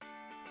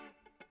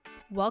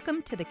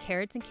Welcome to the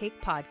Carrots and Cake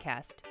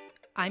podcast.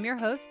 I'm your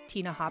host,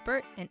 Tina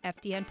Hoppert, an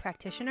FDN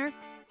practitioner,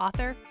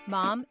 author,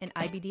 mom, and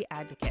IBD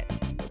advocate.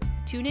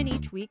 Tune in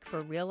each week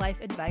for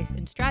real-life advice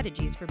and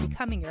strategies for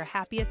becoming your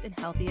happiest and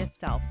healthiest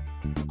self,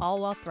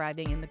 all while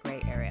thriving in the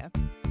gray area.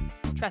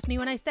 Trust me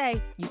when I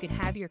say you can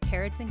have your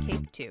carrots and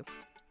cake too.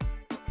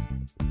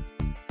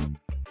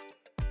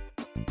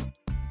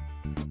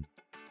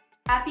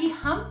 Happy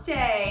hump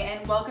day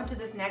and welcome to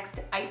this next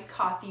iced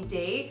coffee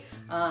date.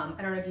 I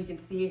don't know if you can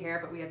see here,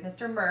 but we have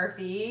Mr.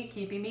 Murphy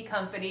keeping me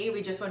company.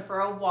 We just went for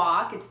a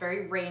walk. It's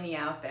very rainy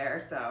out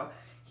there, so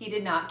he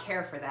did not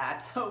care for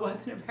that, so it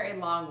wasn't a very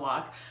long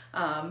walk.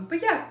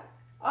 But yeah,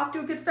 off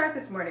to a good start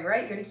this morning,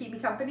 right? You're gonna keep me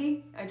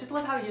company? I just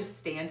love how he just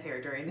stands here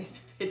during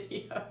these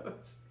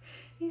videos.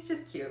 He's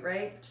just cute,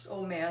 right? Just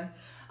old man.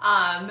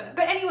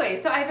 But anyway,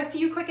 so I have a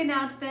few quick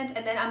announcements,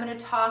 and then I'm going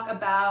to talk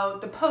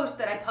about the post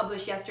that I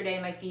published yesterday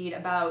in my feed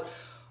about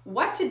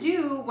what to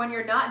do when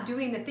you're not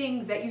doing the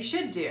things that you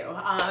should do.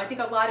 I think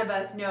a lot of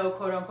us know,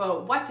 quote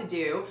unquote, what to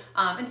do,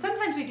 and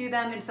sometimes we do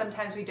them and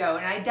sometimes we don't.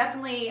 And I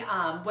definitely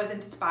was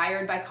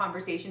inspired by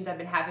conversations I've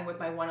been having with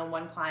my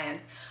one-on-one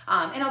clients.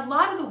 And a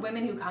lot of the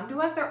women who come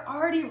to us, they're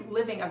already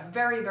living a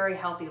very, very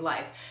healthy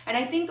life. And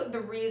I think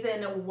the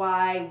reason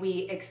why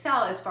we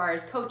excel as far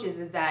as coaches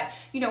is that,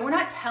 you know, we're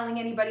not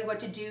telling anybody what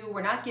to do.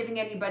 We're not giving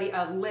anybody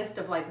a list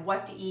of like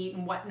what to eat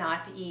and what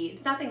not to eat.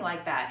 It's nothing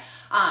like that.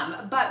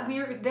 But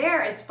we're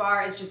there as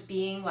far as just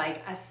being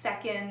like a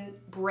second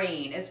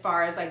brain as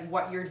far as like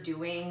what you're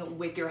doing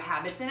with your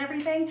habits and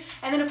everything.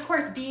 And then of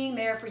course being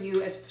there for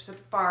you as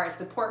far as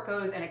support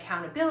goes and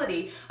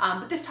accountability.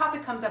 But this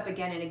topic comes up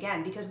again and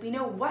again because we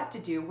know what to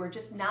do, we're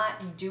just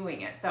not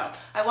doing it. So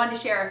I wanted to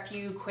share a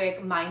few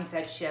quick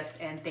mindset shifts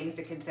and things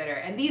to consider.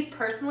 And these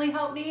personally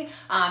help me,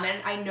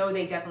 and I know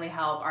they definitely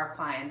help our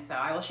clients. So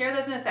I will share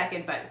those in a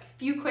second, but a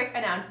few quick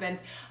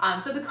announcements.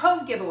 So the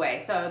Cove giveaway,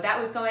 so that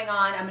was going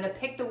on. I'm gonna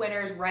pick the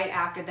winners right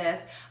after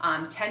this.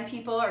 10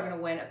 people are gonna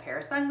win a pair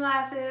of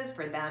sunglasses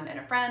for them and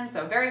a friend.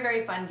 So very,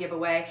 very fun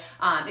giveaway.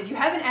 If you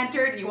haven't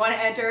entered and you wanna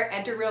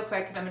enter real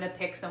quick because I'm gonna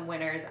pick some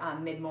winners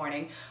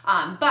mid-morning.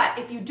 But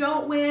if you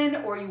don't win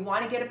or you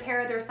wanna get a pair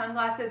of their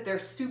sunglasses, they're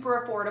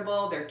super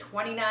affordable. They're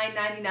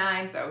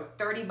 $29.99, so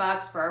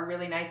 $30 for a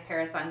really nice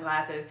pair of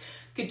sunglasses.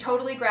 Could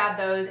totally grab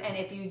those, and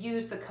if you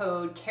use the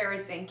code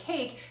Carrots and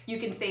Cake, you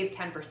can save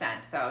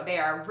 10%. So they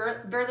are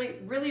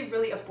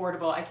really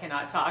affordable. I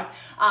cannot talk.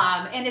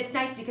 And it's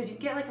nice because you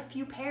get like a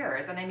few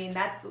pairs, and I mean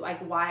that's like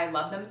why I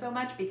love them so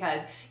much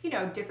because you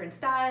know different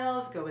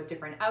styles go with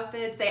different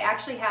outfits. They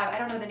actually have, I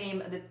don't know the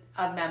name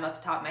of them off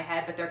the top of my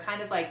head, but they're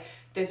kind of like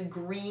this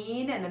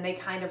green and then they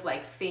kind of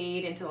like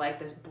fade into like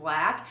this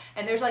black,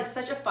 and there's like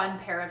such a fun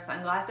pair of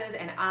sunglasses,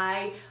 and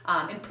I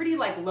am pretty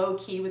like low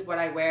key with what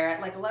I wear,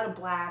 like a lot of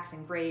blacks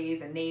and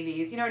grays and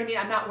navies, you know what I mean?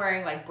 I'm not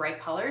wearing like bright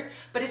colors,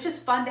 but it's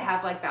just fun to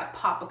have like that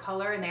pop of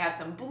color, and they have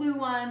some blue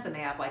ones and they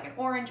have like an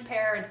orange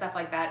pair and stuff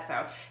like that,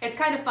 so it's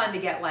kind of fun to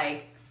get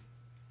like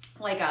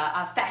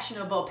a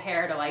fashionable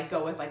pair to like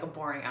go with like a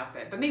boring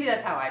outfit. But maybe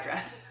that's how I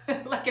dress.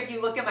 Like if you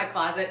look at my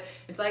closet,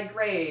 it's like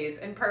grays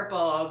and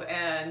purples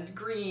and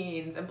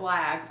greens and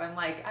blacks. I'm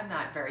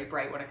not very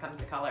bright when it comes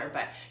to color,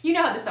 but you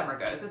know how the summer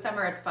goes. The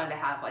summer, it's fun to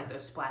have like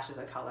those splashes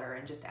of color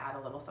and just add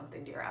a little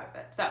something to your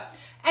outfit. So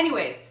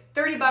anyways,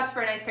 $30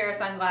 for a nice pair of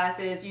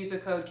sunglasses. Use the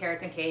code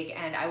Carrots and Cake,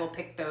 and I will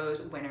pick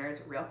those winners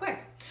real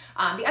quick.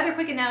 The other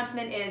quick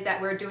announcement is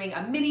that we're doing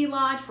a mini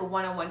launch for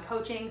one-on-one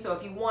coaching. So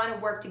if you want to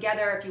work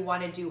together, if you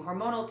want to do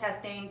hormonal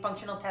testing,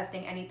 functional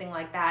testing, anything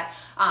like that,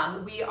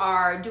 we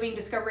are doing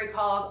discovery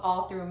calls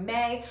all through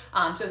May.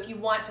 So if you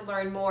want to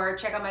learn more,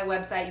 check out my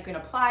website. You can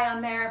apply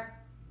on there.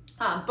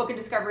 Book a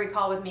discovery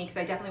call with me because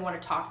I definitely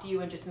want to talk to you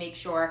and just make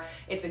sure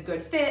it's a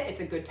good fit, it's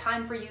a good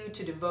time for you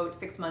to devote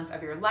 6 months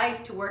of your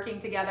life to working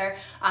together.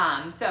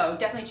 So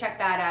definitely check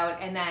that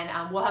out, and then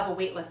we'll have a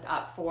wait list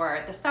up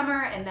for the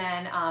summer and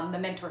then the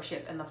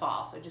mentorship in the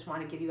fall. So just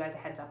want to give you guys a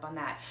heads up on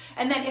that.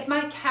 And then if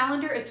my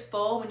calendar is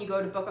full when you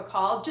go to book a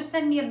call, just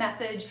send me a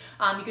message.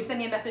 You can send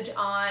me a message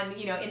on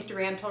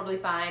Instagram, totally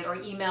fine, or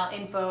email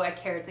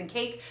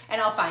info@carrotsandcake,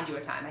 and I'll find you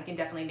a time. I can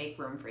definitely make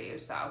room for you.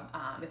 So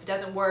if it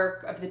doesn't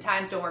work, if the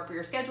times don't work for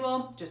your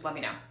schedule, just let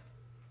me know.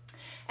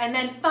 And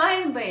then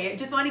finally,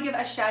 just want to give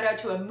a shout out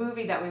to a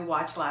movie that we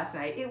watched last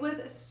night. It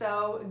was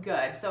so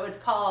good. So it's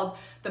called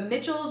The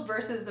Mitchells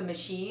versus the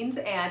Machines,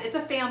 and it's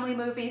a family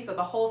movie, so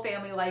the whole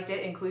family liked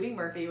it, including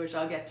Murphy, which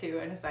I'll get to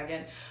in a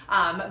second.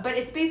 But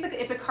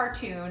it's a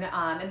cartoon,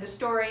 and the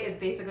story is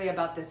basically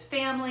about this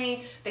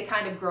family. They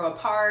kind of grow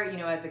apart,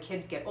 as the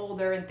kids get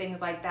older and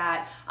things like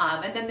that.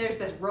 And then there's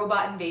this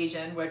robot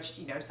invasion, which,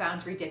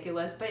 sounds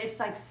ridiculous, but it's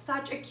like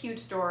such a cute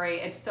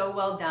story. It's so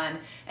well done.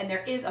 And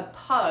there is a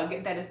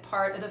pug that is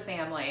part of the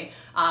family,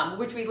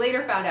 which we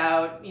later found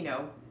out,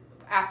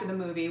 after the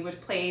movie, was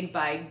played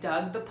by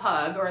Doug the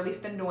Pug, or at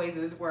least the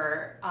noises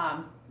were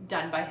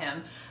done by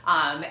him.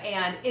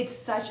 And it's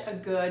such a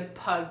good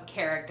pug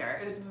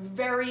character. It's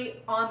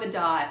very on the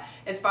dot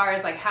as far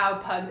as like how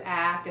pugs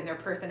act and their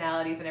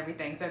personalities and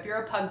everything. So if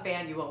you're a pug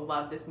fan, you will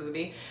love this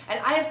movie. And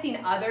I have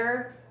seen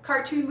other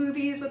cartoon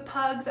movies with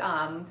pugs,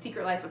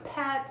 Secret Life of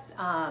Pets,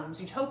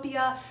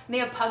 Zootopia, and they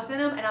have pugs in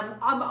them, and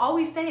I'm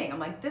always saying, I'm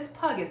like, this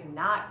pug is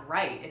not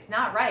right. It's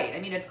not right. I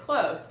mean, it's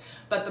close,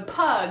 but the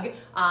pug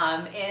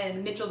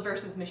in Mitchell's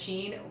vs.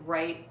 Machine,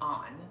 right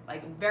on.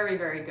 Like, very,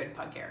 very good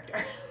pug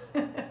character.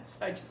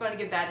 So I just want to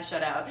give that a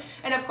shout out.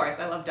 And of course,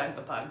 I love Doug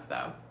the Pug,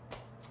 so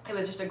it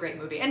was just a great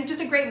movie. And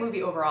just a great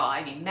movie overall.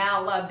 I mean,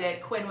 Mal loved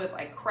it. Quinn was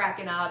like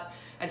cracking up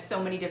at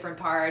so many different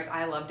parts.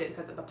 I loved it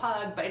because of the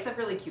pug, but it's a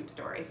really cute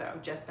story. So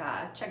just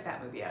check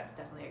that movie out. It's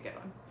definitely a good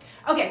one.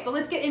 Okay, so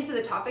let's get into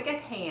the topic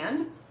at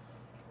hand.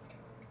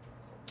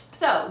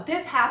 So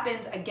this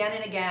happens again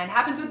and again,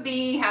 happens with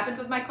me, happens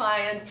with my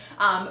clients,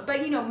 but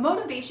you know,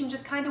 motivation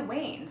just kind of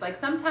wanes. Like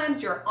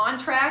sometimes you're on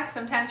track,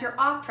 sometimes you're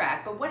off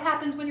track, but what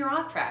happens when you're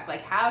off track?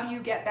 Like how do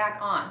you get back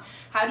on?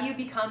 How do you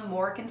become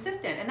more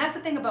consistent? And that's the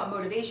thing about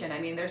motivation. I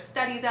mean, there's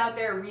studies out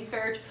there,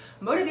 research,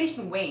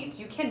 motivation wanes.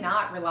 You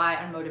cannot rely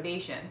on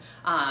motivation.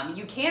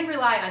 You can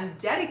rely on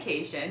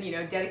dedication, you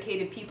know,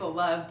 dedicated people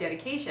love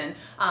dedication,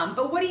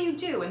 but what do you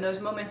do in those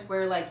moments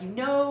where like, you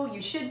know,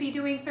 you should be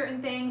doing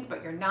certain things,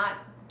 but you're not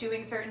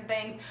doing certain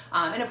things,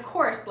 and of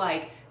course,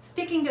 like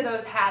sticking to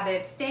those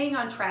habits, staying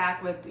on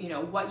track with, you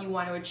know, what you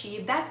want to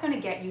achieve, that's going to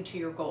get you to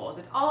your goals.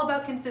 It's all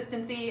about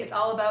consistency. It's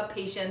all about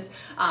patience.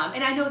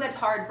 And I know that's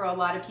hard for a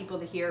lot of people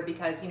to hear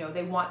because, you know,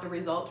 they want the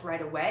results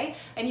right away.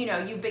 And, you know,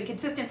 you've been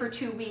consistent for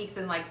 2 weeks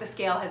and like the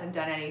scale hasn't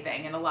done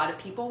anything. And a lot of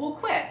people will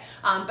quit.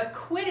 But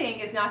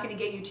quitting is not going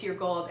to get you to your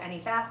goals any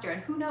faster.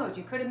 And who knows,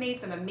 you could have made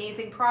some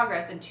amazing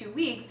progress in 2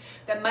 weeks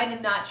that might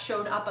have not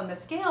shown up on the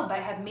scale, but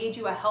have made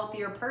you a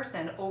healthier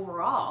person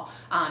overall.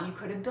 You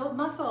could have built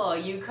muscle.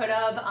 You could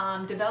have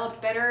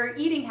developed better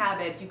eating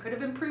habits. You could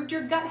have improved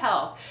your gut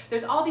health.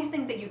 There's all these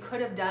things that you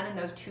could have done in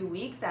those 2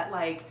 weeks that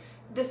like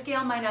the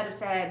scale might not have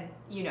said,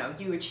 you know,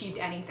 you achieved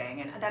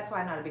anything. And that's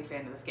why I'm not a big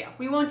fan of the scale.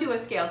 We won't do a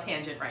scale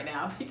tangent right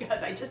now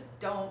because I just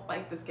don't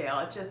like the scale.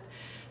 It's just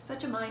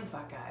such a mind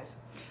fuck, guys.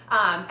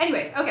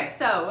 Anyways, okay,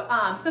 so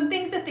some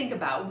things to think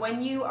about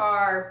when you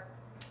are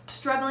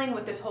struggling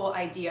with this whole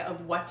idea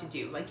of what to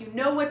do. Like, you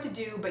know what to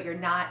do, but you're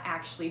not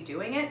actually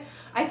doing it.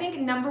 I think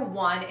number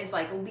one is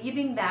like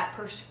leaving that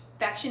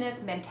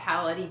perfectionist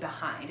mentality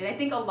behind. And I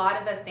think a lot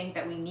of us think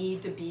that we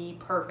need to be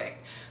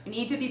perfect. We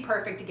need to be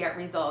perfect to get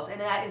results. And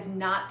that is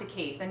not the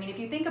case. I mean, if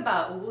you think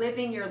about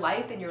living your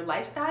life and your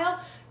lifestyle,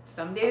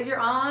 some days you're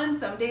on,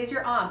 some days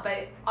you're off,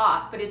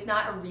 but it's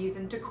not a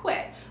reason to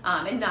quit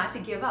and not to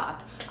give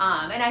up.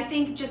 And I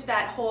think just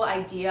that whole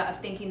idea of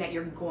thinking that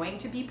you're going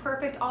to be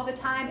perfect all the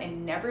time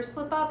and never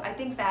slip up, I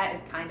think that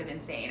is kind of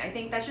insane. I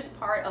think that's just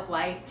part of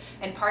life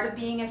and part of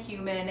being a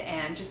human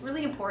and just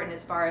really important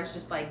as far as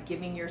just like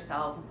giving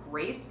yourself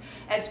grace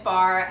as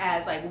far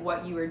as like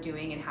what you are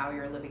doing and how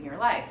you're living your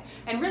life.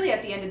 And really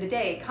at the end of the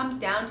day, it comes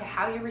down to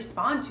how you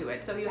respond to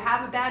it. So you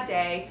have a bad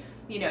day,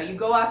 you know, you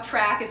go off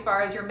track as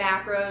far as your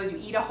macros, you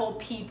eat a whole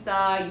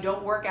pizza, you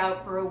don't work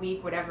out for a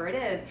week, whatever it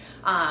is.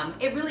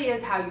 It really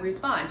is how you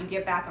respond. You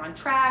get back on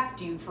track,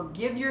 do you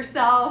forgive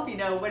yourself, you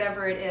know,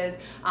 whatever it is.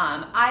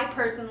 I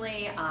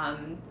personally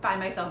find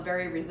myself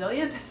very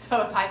resilient.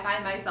 So if I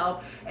find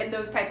myself in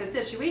those type of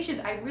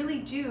situations, I really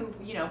do,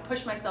 you know,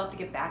 push myself to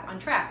get back on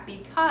track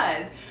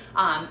because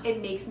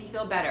it makes me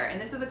feel better. And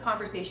this is a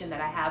conversation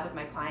that I have with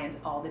my clients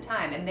all the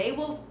time. And they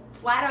will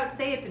flat out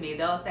say it to me.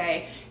 They'll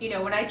say, you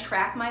know, when I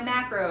track my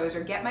macros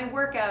or get my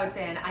workouts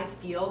in, I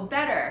feel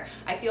better.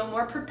 I feel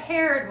more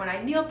prepared when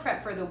I meal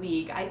prep for the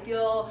week. I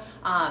feel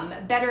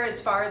better as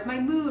far as my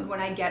mood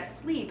when I get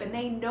sleep. And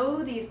they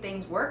know these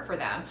things work for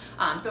them.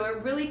 So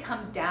it really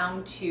comes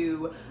down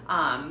to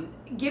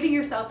giving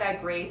yourself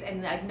that grace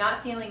and like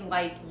not feeling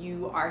like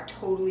you are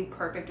totally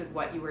perfect with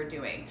what you are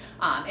doing.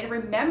 And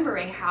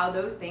remembering how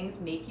those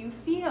things make you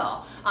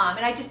feel.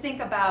 And I just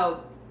think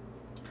about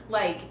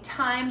like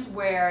times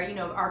where, you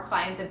know, our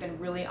clients have been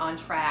really on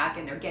track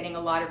and they're getting a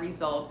lot of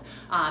results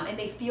and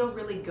they feel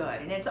really good.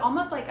 And it's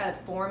almost like a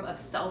form of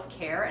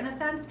self-care in a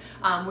sense,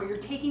 where you're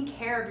taking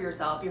care of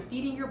yourself, you're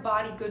feeding your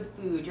body good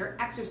food, you're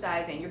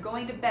exercising, you're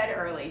going to bed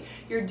early,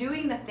 you're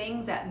doing the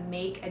things that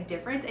make a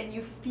difference and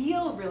you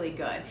feel really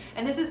good.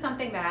 And this is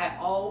something that I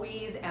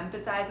always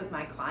emphasize with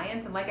my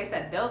clients. And like I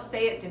said, they'll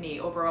say it to me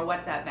over a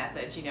WhatsApp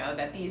message, you know,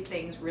 that these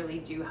things really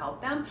do help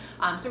them.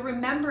 So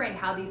remembering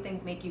how these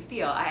things make you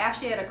feel. I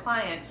actually had a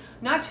client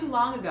not too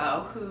long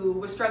ago who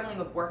was struggling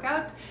with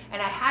workouts,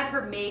 and I had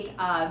her make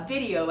a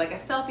video, like a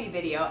selfie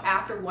video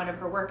after one of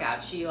her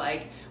workouts. She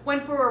like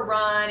went for a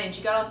run and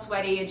she got all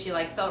sweaty and she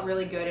like felt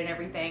really good and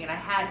everything, and I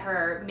had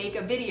her make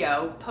a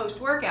video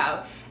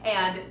post-workout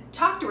and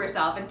talk to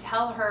herself and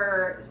tell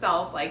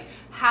herself like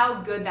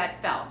how good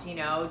that felt, you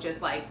know,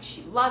 just like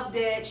she loved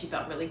it, she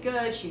felt really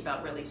good, she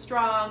felt really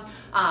strong.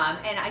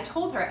 And I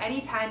told her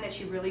anytime that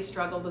she really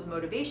struggled with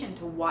motivation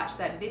to watch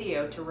that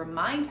video to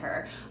remind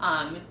her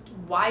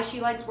why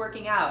she likes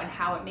working out and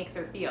how it makes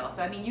her feel.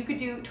 So I mean, you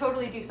could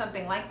totally do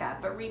something like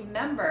that, but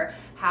remember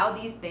how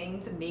these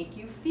things make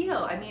you feel.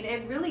 I mean,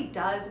 it really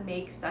does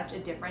make such a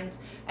difference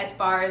as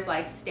far as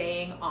like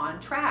staying on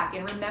track.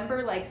 And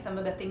remember like some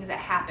of the things that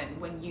happened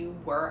when you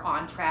were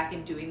on track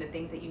and doing the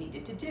things that you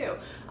needed to do.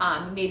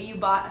 Maybe you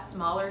bought a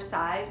smaller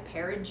size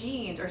pair of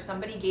jeans, or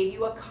somebody gave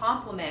you a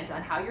compliment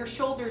on how your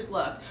shoulders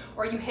looked,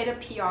 or you hit a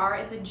PR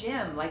in the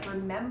gym. Like,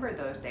 remember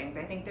those things.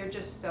 I think they're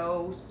just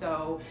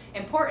so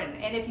important.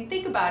 And if you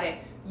think about it,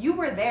 you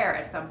were there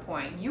at some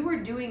point. You were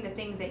doing the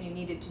things that you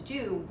needed to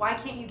do. Why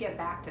can't you get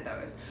back to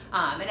those?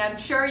 And I'm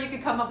sure you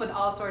could come up with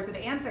all sorts of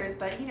answers,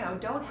 but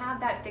don't have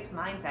that fixed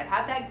mindset.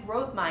 Have that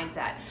growth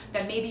mindset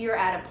that maybe you're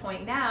at a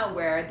point now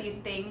where these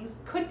things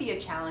could be a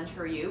challenge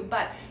for you,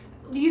 but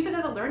use it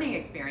as a learning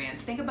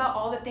experience. Think about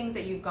all the things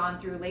that you've gone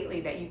through lately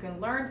that you can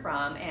learn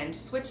from and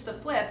switch the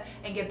flip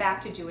and get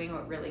back to doing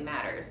what really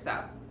matters.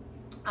 So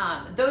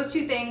those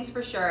two things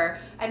for sure.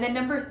 And then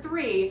number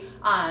 3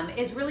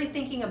 is really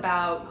thinking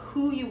about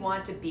who you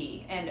want to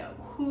be and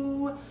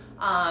who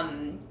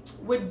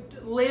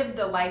would live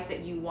the life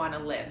that you want to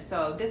live.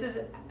 So this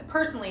has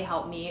personally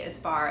helped me as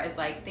far as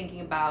like thinking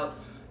about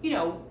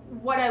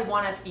what I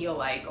want to feel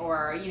like,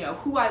 or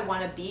who I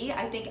want to be.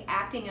 I think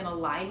acting in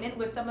alignment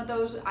with some of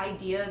those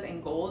ideas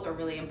and goals are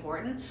really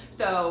important.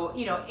 So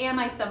am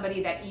I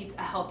somebody that eats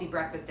a healthy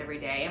breakfast every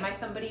day? Am I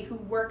somebody who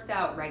works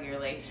out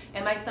regularly?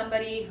 Am I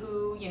somebody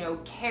who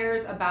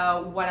cares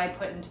about what I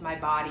put into my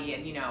body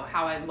and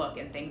how I look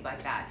and things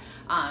like that?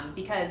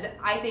 Because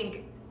I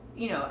think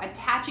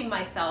attaching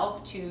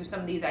myself to some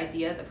of these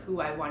ideas of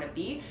who I want to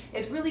be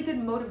is really good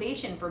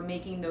motivation for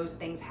making those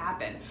things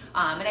happen.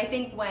 And I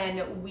think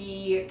when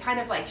we kind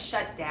of like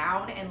shut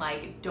down and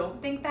like don't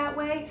think that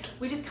way,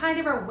 we just kind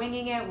of are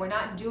winging it. We're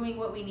not doing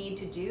what we need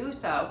to do.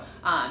 So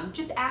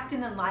just act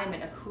in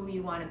alignment of who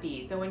you want to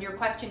be. So when you're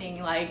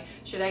questioning like,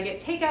 should I get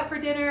takeout for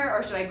dinner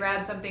or should I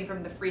grab something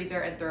from the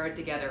freezer and throw it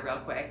together real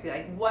quick?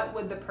 Like, what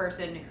would the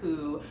person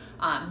who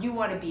you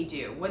want to be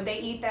do? Would they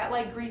eat that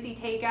like greasy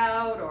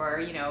takeout,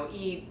 or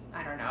eat,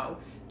 I don't know,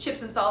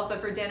 chips and salsa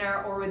for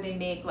dinner, or would they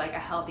make like a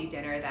healthy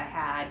dinner that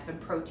had some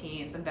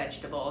protein, some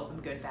vegetables, some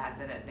good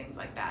fats in it, things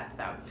like that.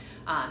 So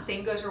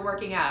same goes for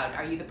working out.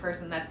 Are you the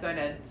person that's going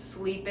to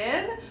sleep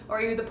in, or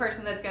are you the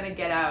person that's going to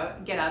get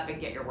up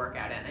and get your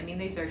workout in? I mean,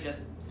 these are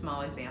just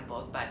small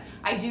examples, but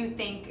I do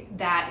think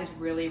that is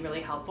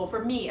really helpful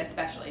for me,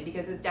 especially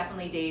because it's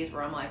definitely days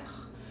where I'm like,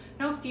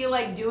 I don't feel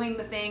like doing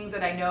the things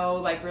that I know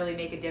like really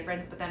make a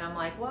difference, but then I'm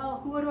like,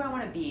 well, who do I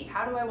want to be?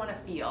 How do I want to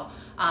feel?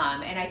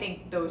 And I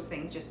think those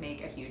things just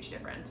make a huge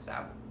difference. So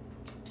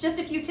just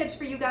a few tips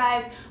for you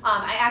guys.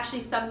 I actually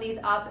summed these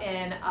up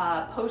in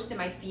a post in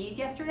my feed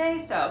yesterday.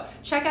 So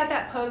check out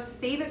that post,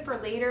 save it for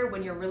later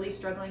when you're really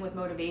struggling with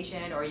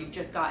motivation or you've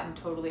just gotten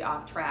totally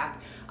off track.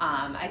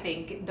 I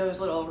think those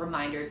little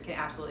reminders can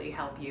absolutely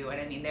help you. And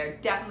I mean, they're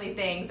definitely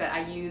things that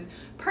I use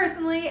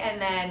personally,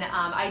 and then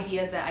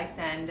ideas that I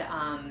send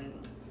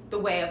the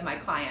way of my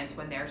clients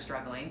when they're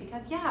struggling,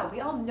 because yeah, we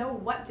all know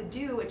what to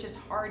do. It's just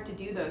hard to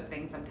do those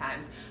things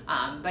sometimes.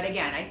 But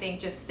again, I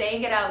think just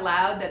saying it out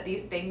loud that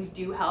these things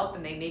do help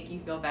and they make you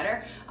feel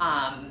better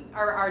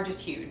are just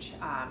huge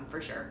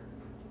for sure.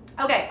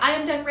 Okay, I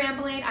am done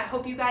rambling. I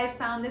hope you guys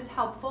found this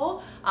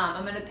helpful.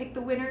 I'm gonna pick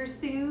the winners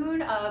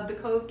soon of the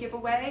Cove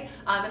giveaway.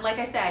 And like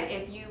I said,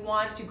 if you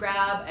want to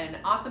grab an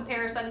awesome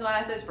pair of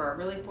sunglasses for a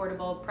really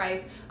affordable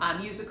price,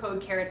 use the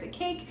code Carrots at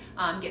Cake,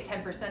 get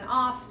 10%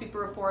 off,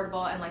 super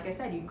affordable. And like I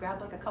said, you can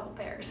grab like a couple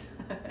pairs.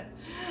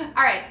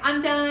 All right,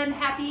 I'm done.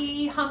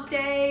 Happy hump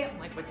day. I'm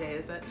like, what day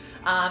is it?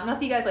 And I'll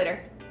see you guys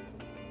later.